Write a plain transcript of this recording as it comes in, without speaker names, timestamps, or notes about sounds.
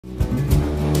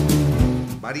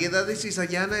Variedad de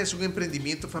Cisayana es un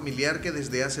emprendimiento familiar que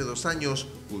desde hace 2 años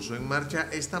puso en marcha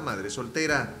esta madre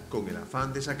soltera, con el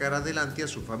afán de sacar adelante a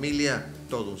su familia.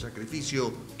 Todo un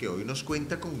sacrificio que hoy nos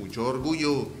cuenta con mucho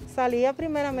orgullo. Salía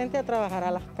primeramente a trabajar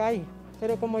a las calles,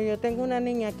 pero como yo tengo una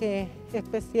niña que es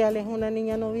especial, es una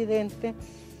niña no vidente,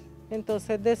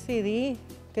 entonces decidí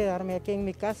quedarme aquí en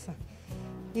mi casa.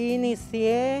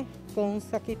 Inicié con un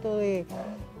saquito de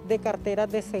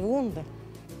carteras de segunda.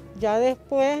 Ya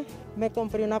después me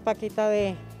compré una paquita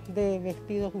de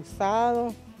vestidos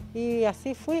usados y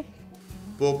así fui.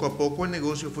 Poco a poco el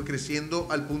negocio fue creciendo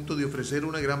al punto de ofrecer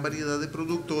una gran variedad de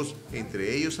productos,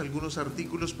 entre ellos algunos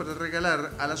artículos para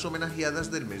regalar a las homenajeadas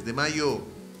del mes de mayo.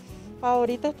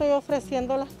 Ahorita estoy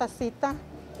ofreciendo las tacitas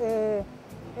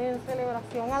en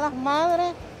celebración a las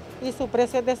madres y su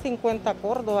precio es de 50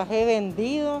 córdobas. He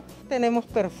vendido, tenemos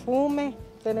perfume,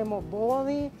 tenemos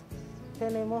body,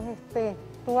 tenemos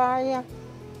toallas,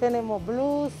 tenemos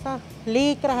blusas,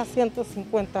 licras a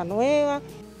 150 nuevas.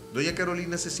 Doña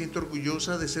Carolina se siente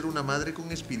orgullosa de ser una madre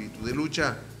con espíritu de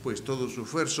lucha, pues todo su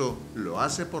esfuerzo lo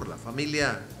hace por la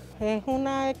familia. Es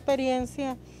una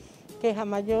experiencia que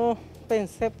jamás yo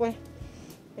pensé, pues,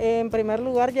 en primer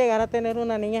lugar, llegar a tener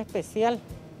una niña especial.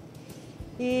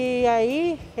 Y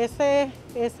ahí, esa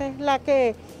es la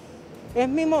que es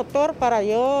mi motor para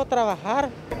yo trabajar.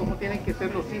 ¿Cómo tienen que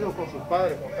ser los hijos con sus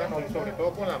padres, contanos, y sobre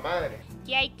todo con la madre?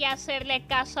 Que hay que hacerle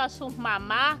caso a sus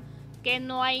mamás, que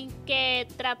no hay que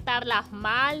tratarlas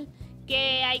mal,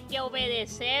 que hay que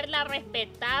obedecerlas,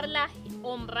 respetarlas,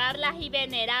 honrarlas y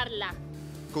venerarlas.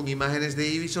 Con imágenes de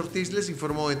Ibis Ortiz les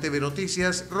informó en TV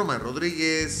Noticias Román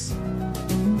Rodríguez.